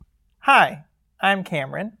Hi, I'm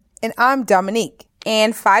Cameron. And I'm Dominique.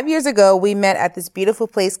 And 5 years ago, we met at this beautiful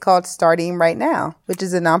place called Starting Right Now, which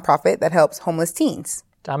is a nonprofit that helps homeless teens.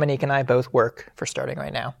 Dominique and I both work for Starting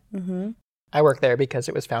Right Now. Mm-hmm. I work there because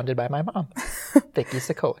it was founded by my mom, Vicky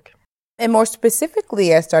Sokolik. And more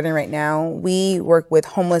specifically at Starting Right Now, we work with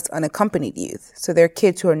homeless unaccompanied youth. So they're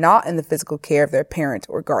kids who are not in the physical care of their parent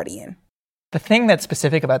or guardian. The thing that's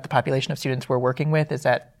specific about the population of students we're working with is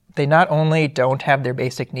that they not only don't have their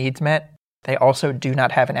basic needs met, they also do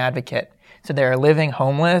not have an advocate. So they're living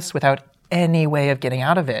homeless without any way of getting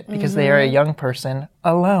out of it because they are a young person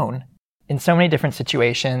alone. In so many different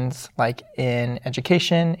situations, like in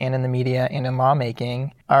education and in the media and in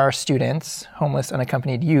lawmaking, our students, homeless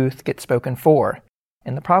unaccompanied youth, get spoken for.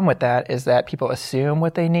 And the problem with that is that people assume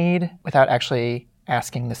what they need without actually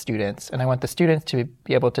asking the students. And I want the students to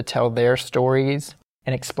be able to tell their stories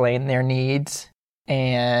and explain their needs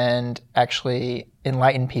and actually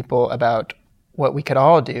enlighten people about what we could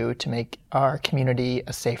all do to make our community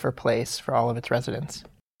a safer place for all of its residents.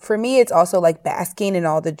 For me, it's also like basking in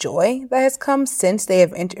all the joy that has come since they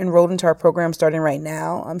have enrolled into our program Starting Right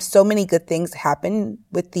Now. So many good things happen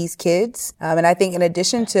with these kids. And I think in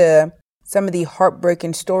addition to some of the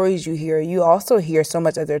heartbreaking stories you hear, you also hear so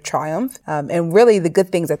much of their triumph and really the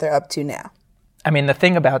good things that they're up to now. I mean, the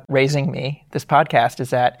thing about Raising Me, this podcast,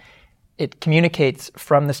 is that it communicates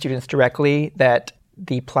from the students directly that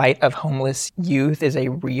the plight of homeless youth is a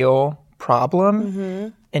real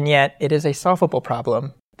problem, and yet it is a solvable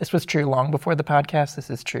problem. This was true long before the podcast.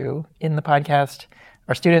 This is true in the podcast.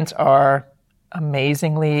 Our students are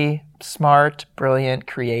amazingly smart, brilliant,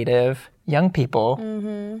 creative young people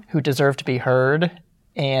who deserve to be heard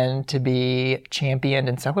and to be championed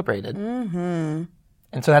and celebrated. And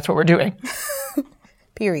so that's what we're doing.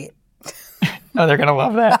 Period. Oh, they're going to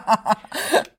love that.